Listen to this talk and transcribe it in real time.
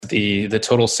The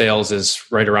total sales is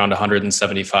right around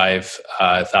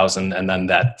 175,000, and then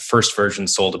that first version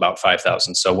sold about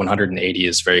 5,000. So 180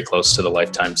 is very close to the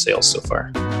lifetime sales so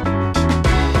far.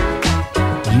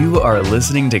 You are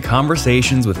listening to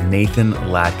Conversations with Nathan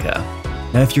Latka.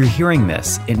 Now, if you're hearing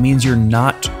this, it means you're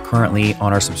not currently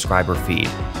on our subscriber feed.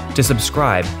 To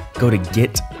subscribe, go to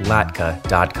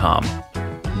getlatka.com.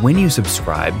 When you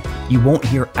subscribe, you won't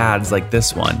hear ads like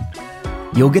this one.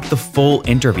 You'll get the full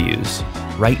interviews.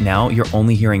 Right now, you're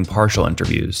only hearing partial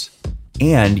interviews.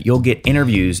 And you'll get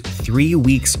interviews 3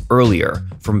 weeks earlier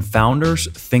from founders,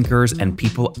 thinkers, and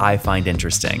people I find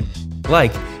interesting.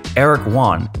 Like Eric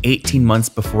Yuan, 18 months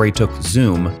before he took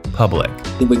Zoom public.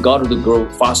 We got to grow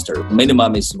faster.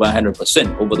 Minimum is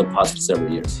 100% over the past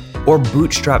several years. Or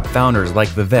bootstrap founders like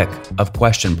Vivek of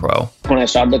Question Pro. When I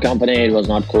started the company, it was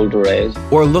not cool to raise.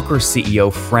 Or Looker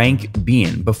CEO Frank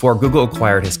Bean before Google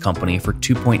acquired his company for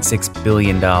 $2.6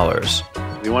 billion.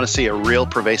 We want to see a real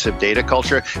pervasive data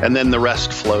culture, and then the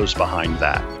rest flows behind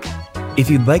that. If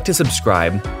you'd like to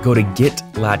subscribe, go to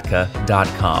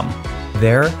getlatka.com.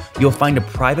 There, you'll find a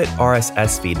private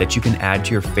RSS feed that you can add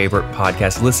to your favorite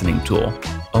podcast listening tool,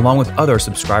 along with other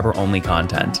subscriber-only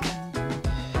content.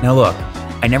 Now look,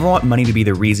 I never want money to be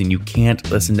the reason you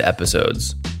can't listen to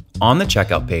episodes. On the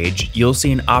checkout page, you'll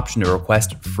see an option to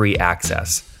request free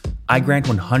access. I grant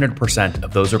 100%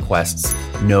 of those requests,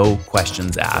 no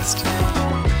questions asked.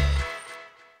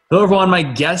 Hello, everyone. My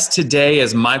guest today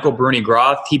is Michael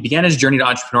Bruni-Groth. He began his journey to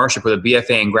entrepreneurship with a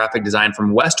BFA in graphic design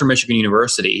from Western Michigan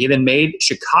University. He then made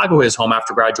Chicago his home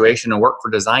after graduation and worked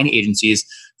for design agencies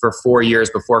for 4 years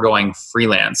before going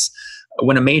freelance.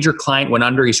 When a major client went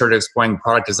under, he started exploring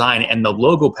product design, and the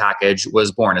Logo Package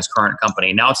was born, his current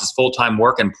company. Now it's his full-time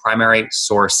work and primary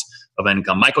source of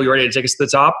income. Michael, you ready to take us to the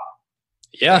top?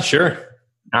 Yeah, sure.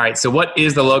 All right. So what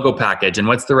is the Logo Package, and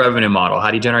what's the revenue model?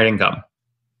 How do you generate income?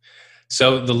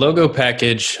 So the Logo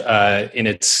Package, in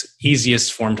its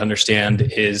easiest form to understand,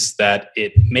 is that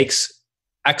it makes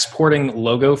exporting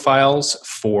logo files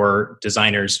for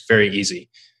designers very easy.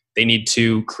 They need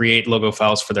to create logo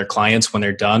files for their clients when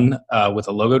they're done with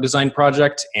a logo design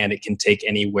project, and it can take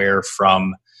anywhere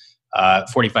from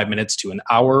 45 minutes to an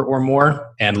hour or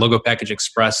more. And Logo Package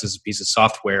Express is a piece of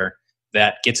software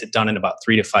that gets it done in about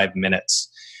 3 to 5 minutes.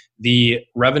 The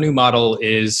revenue model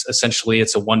is essentially,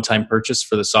 it's a one-time purchase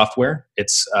for the software.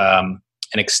 It's an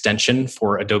extension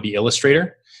for Adobe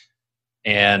Illustrator.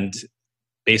 And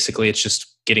basically, it's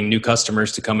just getting new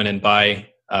customers to come in and buy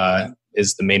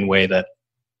is the main way that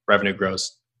revenue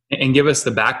grows. And give us the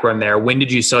background there. When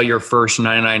did you sell your first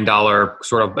 $99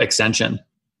 sort of extension?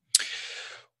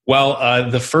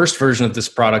 Well, the first version of this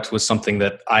product was something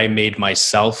that I made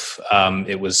myself.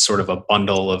 It was sort of a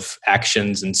bundle of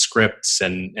actions and scripts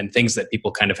and things that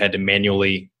people kind of had to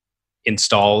manually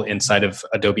install inside of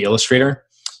Adobe Illustrator.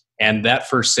 And that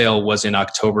first sale was in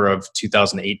October of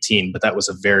 2018, but that was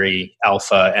a very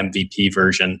alpha MVP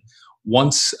version.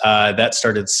 Once that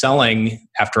started selling,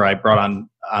 after I brought on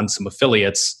some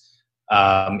affiliates,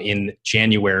 in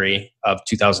January of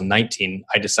 2019,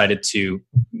 I decided to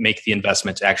make the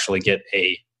investment to actually get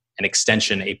an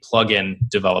extension, a plugin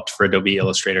developed for Adobe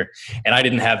Illustrator. And I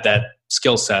didn't have that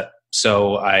skill set,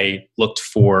 so I looked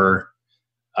for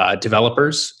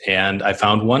developers, and I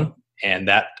found one. And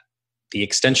the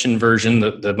extension version,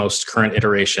 the most current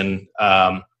iteration,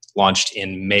 launched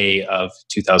in May of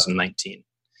 2019.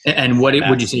 And what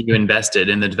would you say you invested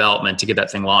in the development to get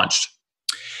that thing launched?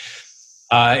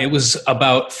 It was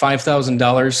about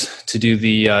 $5,000 to do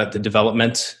the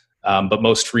development, but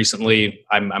most recently,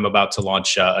 I'm about to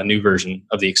launch a new version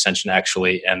of the extension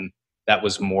actually, and that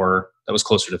was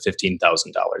closer to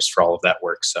 $15,000 for all of that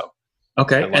work. So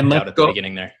okay, and let's go at the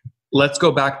beginning there. Let's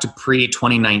go back to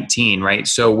pre-2019, right?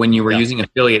 So when you were using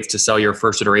affiliates to sell your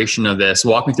first iteration of this,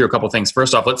 walk me through a couple of things.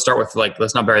 First off, let's start with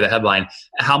let's not bury the headline.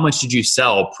 How much did you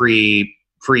sell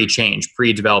pre-change,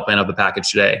 pre-development of the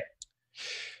package today?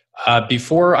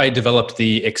 Before I developed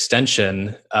the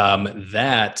extension,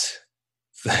 I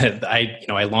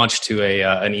launched to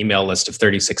an email list of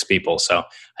 36 people. So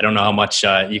I don't know how much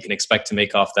you can expect to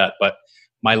make off that. But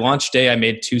my launch day, I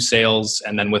made 2 sales,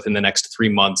 and then within the next 3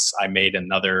 months, I made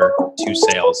another 2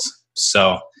 sales.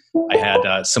 So I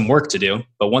had some work to do.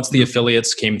 But once the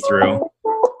affiliates came through,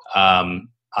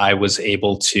 I was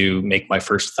able to make my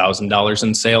first $1,000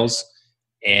 in sales.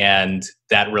 And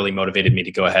that really motivated me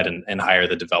to go ahead and hire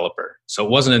the developer. So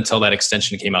it wasn't until that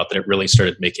extension came out that it really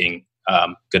started making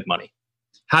good money.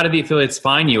 How did the affiliates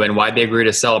find you, and why did they agree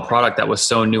to sell a product that was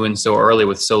so new and so early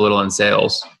with so little in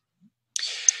sales?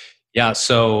 Yeah,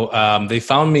 so they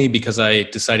found me because I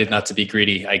decided not to be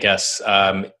greedy, I guess.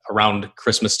 Around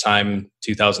Christmas time,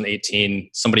 2018,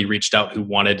 somebody reached out who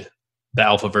wanted the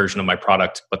alpha version of my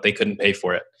product, but they couldn't pay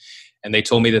for it. And they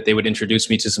told me that they would introduce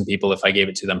me to some people if I gave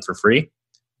it to them for free.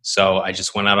 So I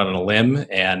just went out on a limb,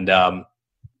 and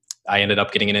I ended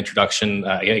up getting an introduction.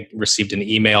 I received an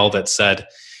email that said,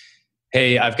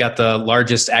 hey, I've got the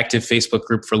largest active Facebook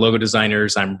group for logo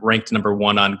designers. I'm ranked number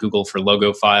 1 on Google for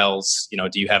logo files. Do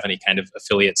you have any kind of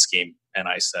affiliate scheme? And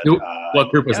I said, what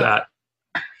group was that?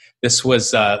 This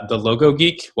was the Logo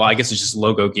Geek. Well, I guess it's just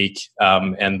Logo Geek.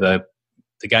 And the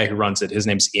guy who runs it, his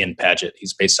name's Ian Paget.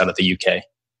 He's based out of the UK.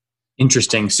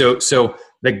 Interesting. So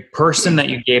the person that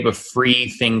you gave a free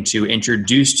thing to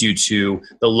introduced you to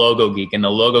the Logo Geek, and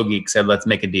the Logo Geek said, let's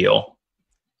make a deal.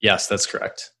 Yes, that's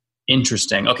correct.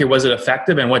 Interesting. Okay, was it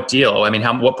effective, and what deal? I mean,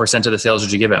 what percent of the sales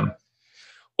did you give him?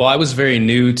 Well, I was very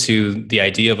new to the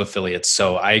idea of affiliates,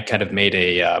 so I kind of made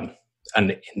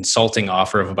an insulting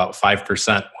offer of about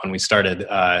 5% when we started,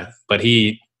 but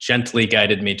he gently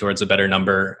guided me towards a better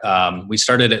number. We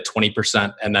started at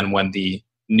 20%, and then when the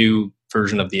new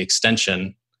version of the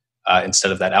extension,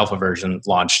 instead of that alpha version,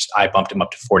 launched, I bumped him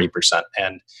up to 40%.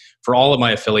 And for all of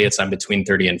my affiliates, I'm between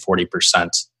 30 and 40%,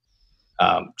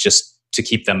 just to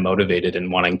keep them motivated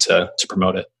and wanting to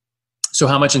promote it. So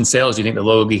how much in sales do you think the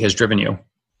Logo Geek has driven you?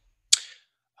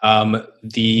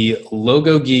 The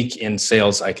Logo Geek in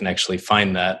sales, I can actually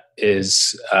find that,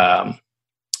 is...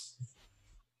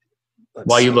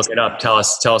 While you look it up, tell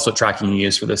us what tracking you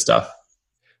use for this stuff.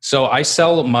 So I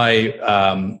sell my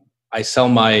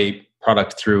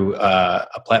product through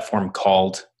a platform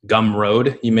called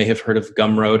Gumroad. You may have heard of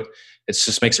Gumroad. It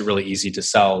just makes it really easy to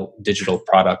sell digital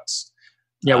products.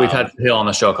 Yeah, we've had Hill on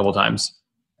the show a couple times.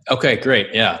 Okay, great.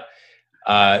 Yeah.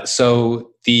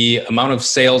 So the amount of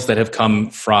sales that have come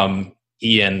from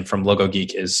Ian from Logo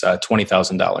Geek is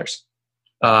 $20,000.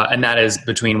 And that is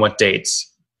between what dates?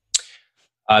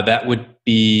 That would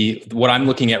be, what I'm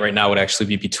looking at right now would actually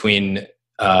be between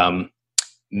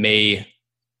May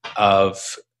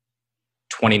of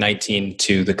 2019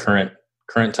 to the current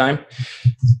time.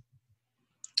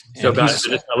 So about just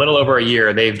a little over a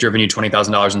year, they've driven you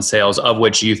 $20,000 in sales, of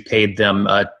which you've paid them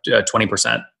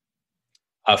 20%.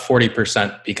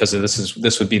 40%, because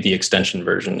this would be the extension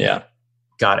version. Yeah.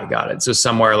 Got it. So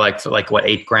somewhere like what,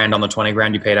 $8,000 on the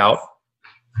 $20,000 you paid out?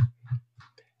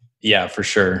 Yeah, for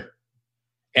sure.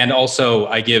 And also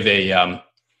I give a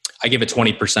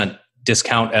 20%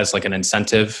 discount as like an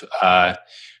incentive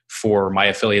for my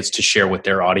affiliates to share with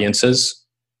their audiences.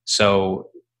 So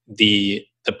the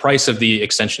price of the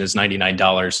extension is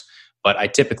 $99, but I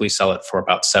typically sell it for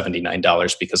about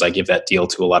 $79 because I give that deal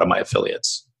to a lot of my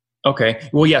affiliates. Okay.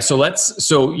 Well, yeah. So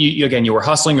you were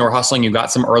hustling, you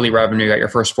got some early revenue, you got your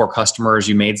first 4 customers,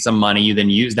 you made some money, you then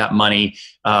used that money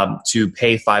to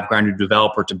pay $5,000 to a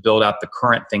developer to build out the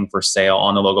current thing for sale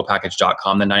on the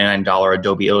logopackage.com, the $99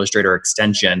 Adobe Illustrator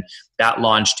extension. That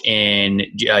launched in,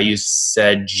 you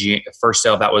said first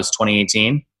sale, that was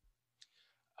 2018?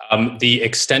 The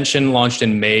extension launched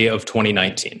in May of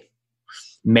 2019.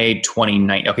 May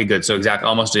 2019. Okay, good. So exactly,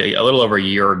 almost a little over a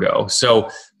year ago. So,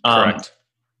 correct.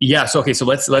 Yeah. So, okay. So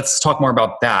let's talk more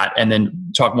about that, and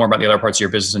then talk more about the other parts of your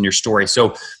business and your story.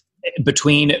 So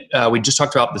between, we just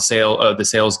talked about the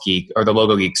Sales Geek, or the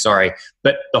Logo Geek, sorry,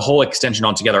 but the whole extension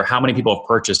altogether, how many people have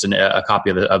purchased a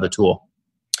copy of the tool?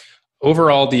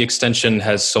 Overall, the extension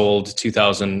has sold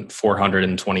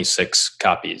 2,426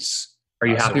 copies. Are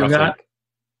you happy with that?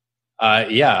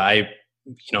 Yeah,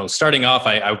 starting off,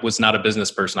 I was not a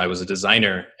business person. I was a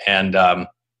designer, and,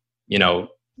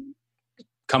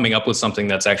 coming up with something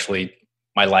that's actually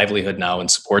my livelihood now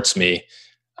and supports me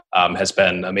has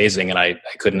been amazing. And I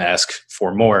couldn't ask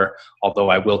for more, although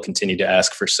I will continue to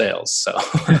ask for sales. So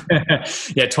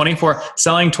yeah,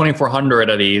 selling 2,400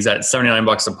 of these at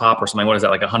 $79 a pop or something. What is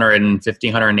that? Like 150,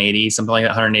 180, something like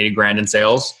that, $180,000 in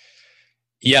sales?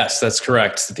 Yes, that's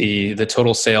correct. The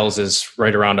total sales is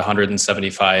right around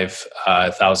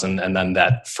 175,000, and then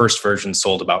that first version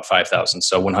sold about 5,000.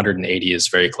 So 180 is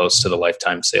very close to the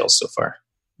lifetime sales so far.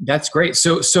 That's great.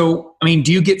 So I mean,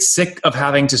 do you get sick of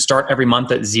having to start every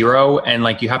month at zero and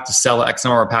like you have to sell X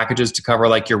number of packages to cover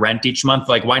like your rent each month?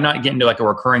 Like, why not get into like a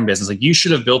recurring business? Like, you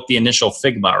should have built the initial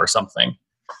Figma or something.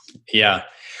 Yeah.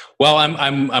 Well,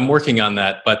 I'm working on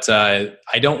that, but I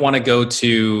don't want to go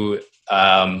to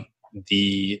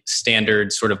the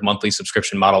standard sort of monthly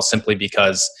subscription model simply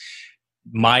because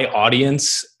my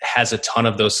audience has a ton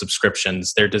of those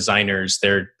subscriptions. They're designers,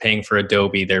 they're paying for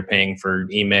Adobe, they're paying for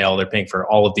email, they're paying for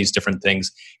all of these different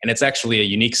things. And it's actually a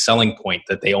unique selling point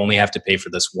that they only have to pay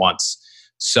for this once.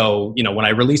 So, when I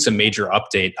release a major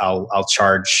update, I'll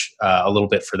charge a little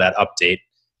bit for that update.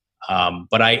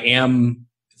 But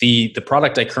the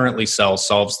product I currently sell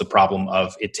solves the problem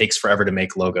of it takes forever to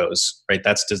make logos, right?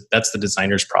 That's the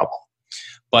designer's problem.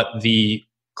 But the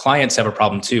clients have a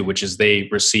problem too, which is they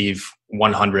receive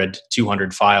 100,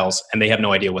 200 files and they have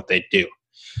no idea what they do.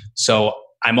 So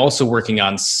I'm also working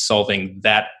on solving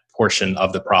that portion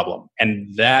of the problem.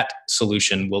 And that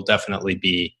solution will definitely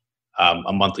be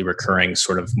a monthly recurring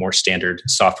sort of more standard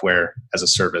software as a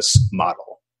service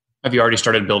model. Have you already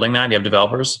started building that? Do you have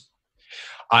developers?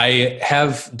 I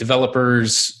have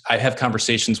developers. I have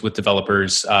conversations with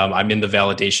developers. I'm in the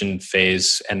validation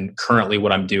phase. And currently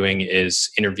what I'm doing is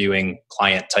interviewing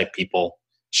client type people,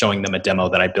 showing them a demo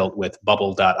that I built with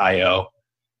Bubble.io.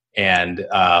 And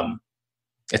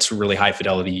it's really high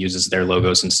fidelity, uses their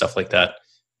logos and stuff like that.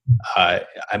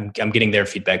 I'm getting their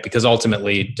feedback because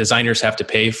ultimately designers have to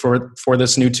pay for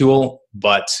this new tool,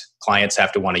 but clients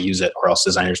have to want to use it or else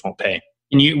designers won't pay.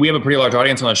 We have a pretty large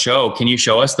audience on the show. Can you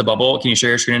show us the Bubble? Can you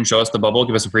share your screen and show us the Bubble?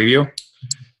 Give us a preview.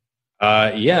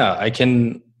 Yeah, I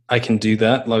can do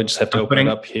that. Let me just have to open it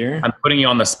up here. I'm putting you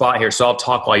on the spot here, so I'll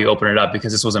talk while you open it up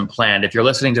because this wasn't planned. If you're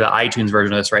listening to the iTunes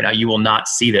version of this right now, you will not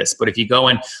see this. But if you go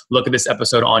and look at this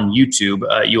episode on YouTube,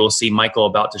 you will see Michael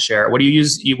about to share. What do you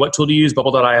use? What tool do you use?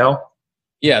 Bubble.io?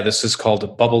 Yeah, this is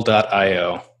called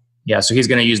Bubble.io. Yeah, so he's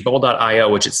going to use Bubble.io,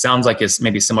 which it sounds like is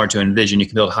maybe similar to InVision. You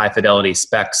can build high fidelity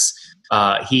specs.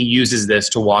 He uses this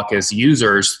to walk his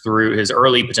users through, his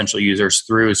early potential users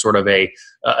through sort of a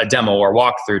demo or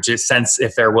walkthrough to sense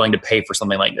if they're willing to pay for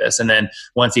something like this. And then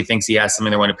once he thinks he has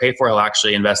something they're willing to pay for, he'll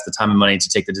actually invest the time and money to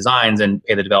take the designs and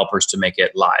pay the developers to make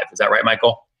it live. Is that right,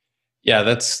 Michael? Yeah,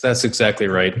 that's exactly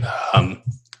right.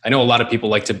 I know a lot of people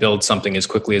like to build something as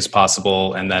quickly as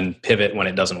possible and then pivot when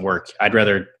it doesn't work. I'd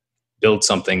rather build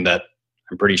something that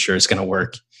I'm pretty sure is going to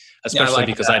work, especially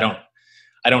because I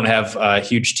don't have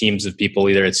huge teams of people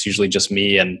either. It's usually just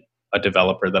me and a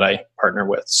developer that I partner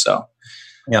with. So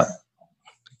yeah,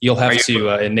 you'll have to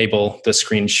enable the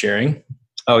screen sharing.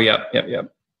 Oh, yeah.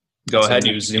 Go ahead.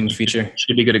 New Zoom feature.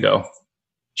 Should be good to go.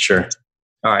 Sure.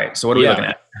 All right. So what are we looking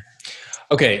at?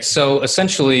 Okay. So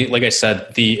essentially, like I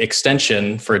said, the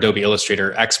extension for Adobe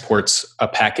Illustrator exports a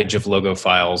package of logo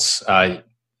files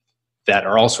that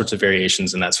are all sorts of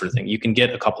variations and that sort of thing. You can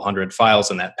get a couple hundred files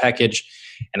in that package,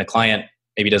 and a client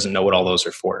maybe doesn't know what all those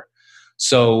are for.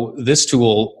 So this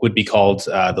tool would be called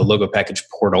the Logo Package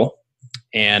Portal.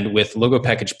 And with Logo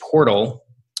Package Portal,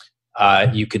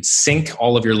 you could sync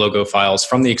all of your logo files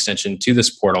from the extension to this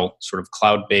portal, sort of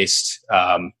cloud-based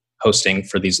hosting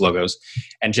for these logos,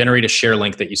 and generate a share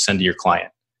link that you send to your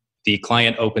client. The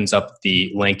client opens up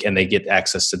the link and they get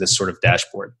access to this sort of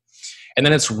dashboard. And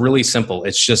then it's really simple.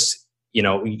 It's just,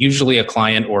 usually a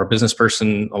client or a business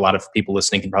person, a lot of people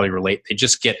listening can probably relate. They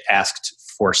just get asked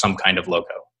for some kind of logo.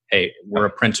 Hey, we're a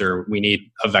printer. We need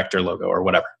a vector logo or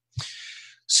whatever.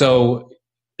 So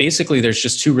basically, there's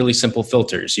just two really simple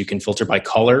filters. You can filter by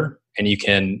color, and you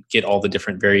can get all the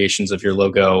different variations of your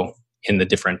logo in the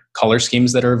different color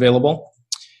schemes that are available.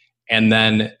 And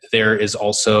then there is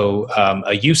also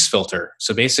a use filter.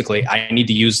 So basically, I need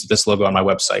to use this logo on my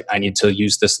website. I need to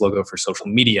use this logo for social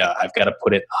media. I've got to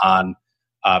put it on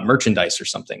merchandise or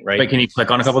something, right? Wait, can you click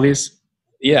on a couple of these?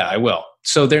 Yeah, I will.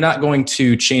 So they're not going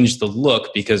to change the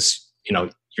look because,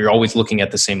 you're always looking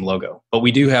at the same logo. But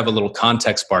we do have a little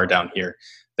context bar down here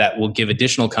that will give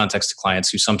additional context to clients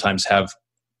who sometimes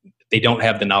they don't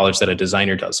have the knowledge that a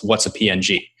designer does. What's a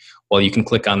PNG? Well, you can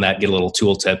click on that, get a little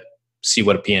tooltip, see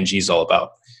what a PNG is all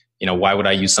about. Why would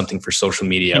I use something for social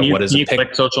media? Can you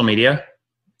click social media?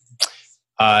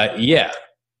 Yeah.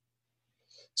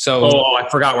 So, I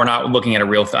forgot we're not looking at a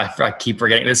real thing. I keep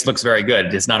forgetting. This looks very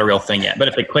good. It's not a real thing yet. But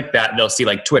if they click that, they'll see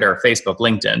like Twitter, Facebook,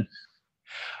 LinkedIn.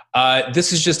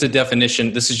 This is just a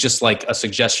definition. This is just like a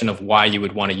suggestion of why you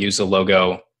would want to use a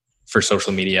logo for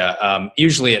social media.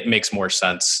 Usually it makes more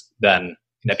sense than,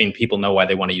 people know why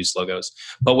they want to use logos.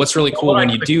 But what's really cool when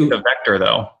you do the vector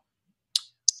though.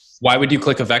 Why would you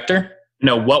click a vector?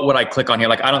 No, what would I click on here?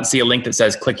 Like, I don't see a link that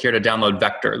says click here to download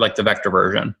vector, like the vector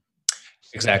version.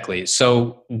 Exactly.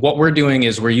 So what we're doing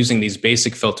is we're using these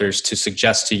basic filters to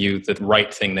suggest to you the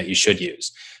right thing that you should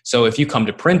use. So if you come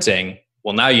to printing,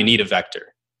 well, now you need a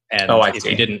vector. And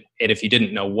if you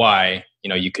didn't know why,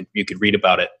 you could read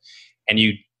about it and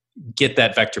you get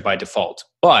that vector by default.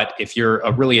 But if you're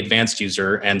a really advanced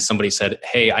user and somebody said,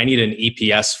 hey, I need an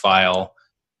EPS file,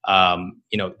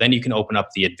 then you can open up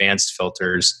the advanced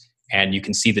filters and you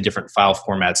can see the different file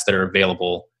formats that are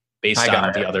available based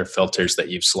on the other filters that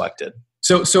you've selected.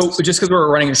 So just because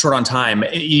we're running short on time,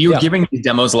 you're giving these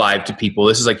demos live to people.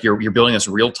 This is like you're building this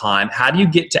real time. How do you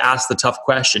get to ask the tough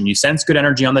question? You sense good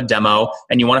energy on the demo,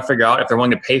 and you want to figure out if they're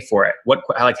willing to pay for it.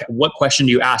 What question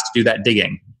do you ask to do that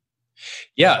digging?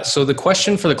 Yeah. So the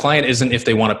question for the client isn't if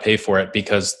they want to pay for it,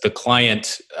 because the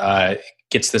client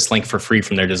gets this link for free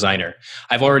from their designer.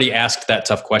 I've already asked that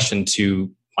tough question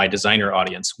to my designer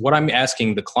audience. What I'm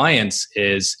asking the clients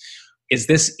is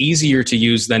this easier to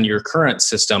use than your current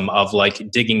system of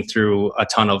like digging through a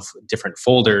ton of different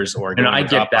folders or? And I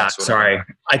get that. Sorry.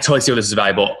 I totally see why this is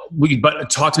valuable. But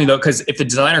talk to me though, because if the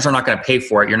designers are not going to pay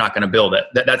for it, you're not going to build it.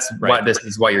 That's why this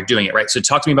is why you're doing it, right? So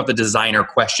talk to me about the designer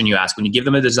question you ask. When you give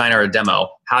them a designer a demo,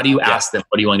 how do you ask them,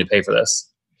 what are you willing to pay for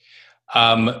this?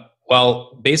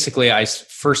 Well, basically I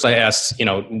asked,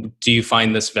 do you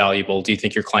find this valuable? Do you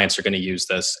think your clients are going to use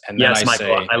this? And then yes,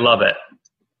 Michael, I love it.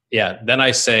 Yeah. Then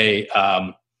I say,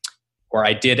 or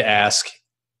I did ask,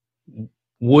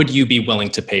 would you be willing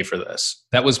to pay for this?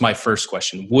 That was my first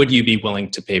question. Would you be willing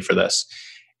to pay for this?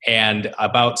 And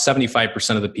about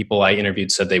 75% of the people I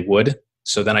interviewed said they would.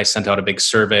 So then I sent out a big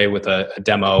survey with a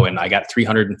demo, and I got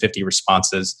 350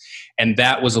 responses. And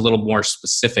that was a little more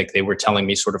specific. They were telling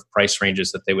me sort of price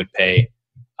ranges that they would pay,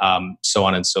 so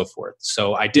on and so forth.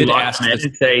 So I did ask.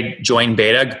 Say, join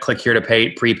beta, click here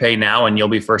to prepay now, and you'll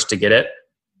be first to get it.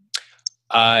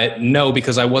 No,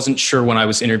 because I wasn't sure when I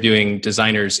was interviewing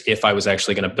designers if I was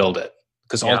actually going to build it.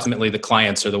 Because ultimately the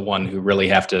clients are the one who really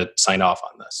have to sign off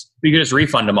on this. You can just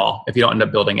refund them all if you don't end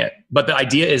up building it. But the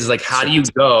idea is like, how do you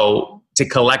go to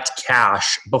collect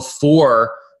cash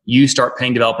before you start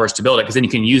paying developers to build it? Because then you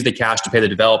can use the cash to pay the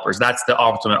developers. That's the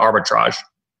ultimate arbitrage.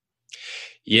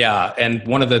 Yeah. And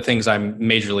one of the things I'm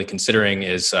majorly considering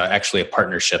is actually a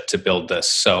partnership to build this.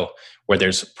 So where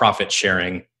there's profit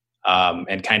sharing,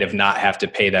 and kind of not have to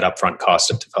pay that upfront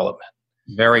cost of development.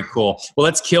 Very cool. Well,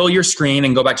 let's kill your screen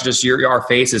and go back to just our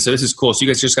faces. So this is cool. So you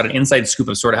guys just got an inside scoop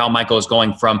of sort of how Michael is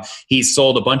going from, he's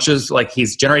sold a bunch of,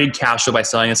 he's generated cash flow by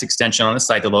selling this extension on his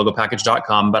site,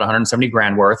 thelogopackage.com, about 170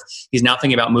 grand worth. He's now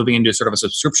thinking about moving into sort of a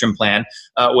subscription plan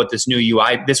with this new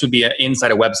UI. This would be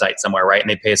inside a website somewhere, right? And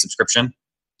they pay a subscription?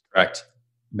 Correct.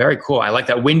 Very cool. I like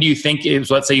that. When do you think,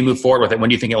 let's say you move forward with it, when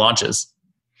do you think it launches?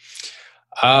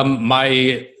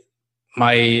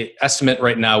 My estimate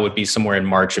right now would be somewhere in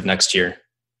March of next year.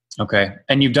 Okay.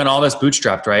 And you've done all this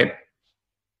bootstrapped, right?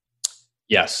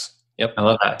 Yes. Yep. I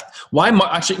love that. Why?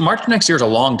 Actually, March next year is a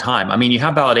long time. I mean, you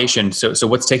have validation. So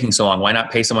what's taking so long? Why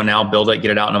not pay someone now, build it,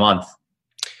 get it out in a month?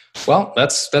 Well,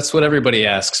 that's what everybody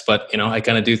asks, but I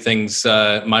kind of do things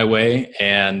my way.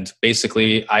 And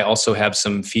basically I also have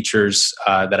some features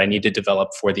that I need to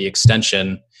develop for the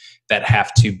extension that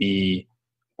have to be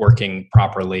working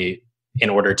properly in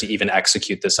order to even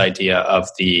execute this idea of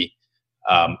the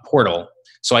portal.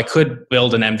 So I could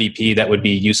build an MVP that would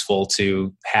be useful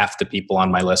to half the people on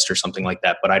my list or something like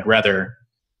that, but I'd rather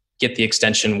get the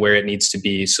extension where it needs to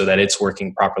be so that it's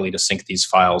working properly to sync these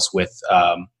files with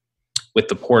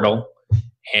the portal.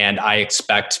 And I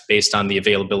expect, based on the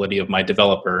availability of my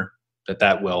developer,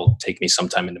 that will take me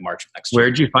sometime into March of next year. Where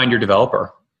did you find your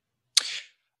developer?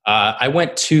 I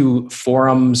went to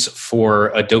forums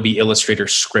for Adobe Illustrator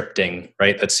scripting,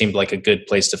 right? That seemed like a good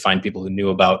place to find people who knew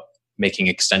about making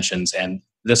extensions. And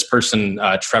this person,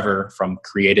 Trevor from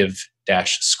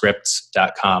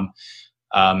creative-scripts.com,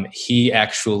 he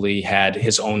actually had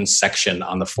his own section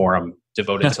on the forum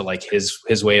devoted to like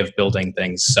his way of building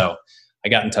things. So I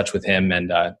got in touch with him,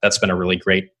 and that's been a really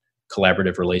great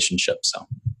collaborative relationship. So,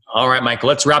 all right, Michael,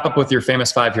 let's wrap up with your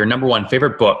famous 5 here. Number 1,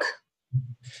 favorite book.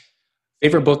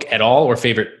 Favorite book at all, or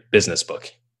favorite business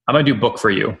book? I'm going to do book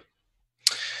for you.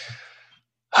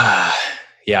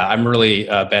 Yeah, I'm really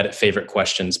bad at favorite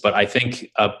questions, but I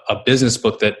think a business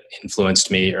book that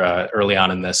influenced me early on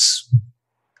in this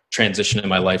transition in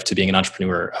my life to being an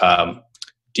entrepreneur.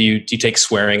 Do you take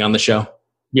swearing on the show?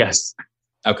 Yes.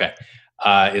 Okay.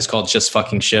 It's called Just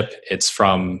Fucking Ship. It's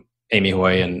from Amy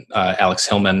Hoy and Alex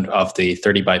Hillman of the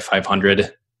 30 by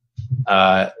 500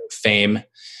 fame.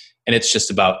 And it's just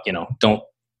about, don't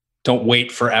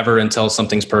wait forever until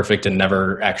something's perfect and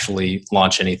never actually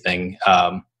launch anything.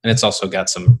 And it's also got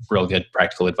some real good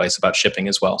practical advice about shipping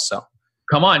as well. So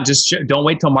come on, just don't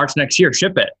wait till March next year.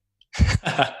 Ship it.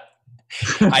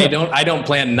 I don't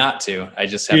plan not to. I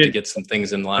just have to get some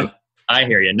things in line. I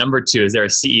hear you. Number 2, is there a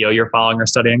CEO you're following or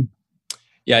studying?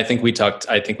 Yeah, I think we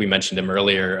mentioned him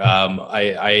earlier.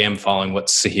 I am following what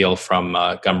Sahil from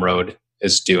Gumroad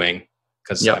is doing,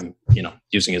 because I'm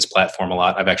using his platform a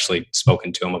lot. I've actually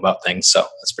spoken to him about things, so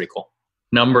that's pretty cool.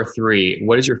 Number 3,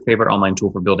 what is your favorite online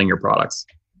tool for building your products?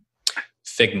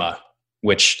 Figma.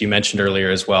 which you mentioned earlier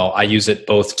as well. I use it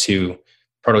both to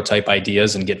prototype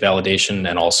ideas and get validation,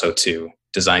 and also to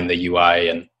design the UI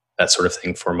and that sort of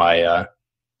thing for my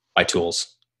my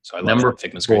tools. So I love Number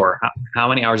Figma's 4, how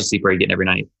many hours of sleep are you getting every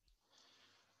night?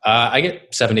 I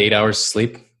get 7 to 8 hours of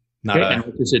sleep. And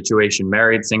what's your situation?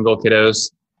 Married, single,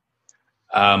 kiddos?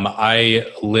 I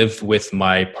live with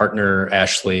my partner,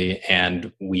 Ashley,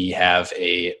 and we have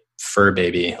a fur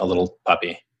baby, a little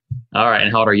puppy. All right.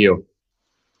 And how old are you?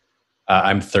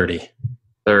 I'm 30.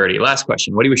 30. Last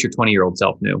question. What do you wish your 20-year-old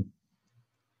self knew?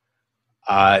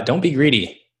 Don't be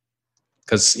greedy.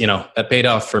 Because, that paid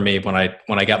off for me when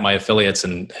I got my affiliates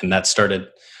and that started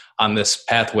on this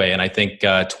pathway. And I think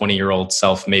 20-year-old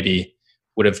self maybe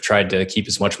would have tried to keep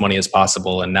as much money as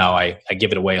possible. And now I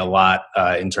give it away a lot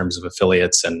in terms of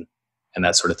affiliates and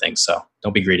that sort of thing. So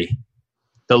don't be greedy.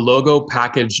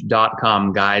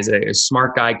 thelogopackage.com, guys. A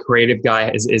smart guy, creative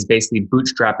guy is basically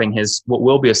bootstrapping his what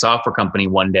will be a software company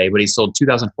one day, but he sold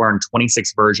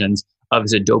 2,426 versions of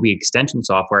his Adobe extension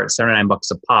software at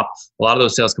 $79 a pop. A lot of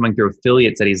those sales coming through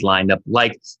affiliates that he's lined up,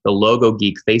 like the Logo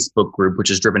Geek Facebook group, which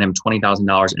has driven him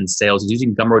 $20,000 in sales. He's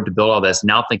using Gumroad to build all this,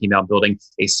 now thinking about building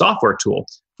a software tool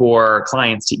for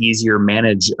clients to easier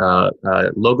manage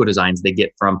logo designs they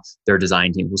get from their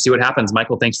design team. We'll see what happens.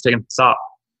 Michael, thanks for taking this off.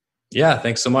 Yeah,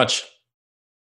 thanks so much.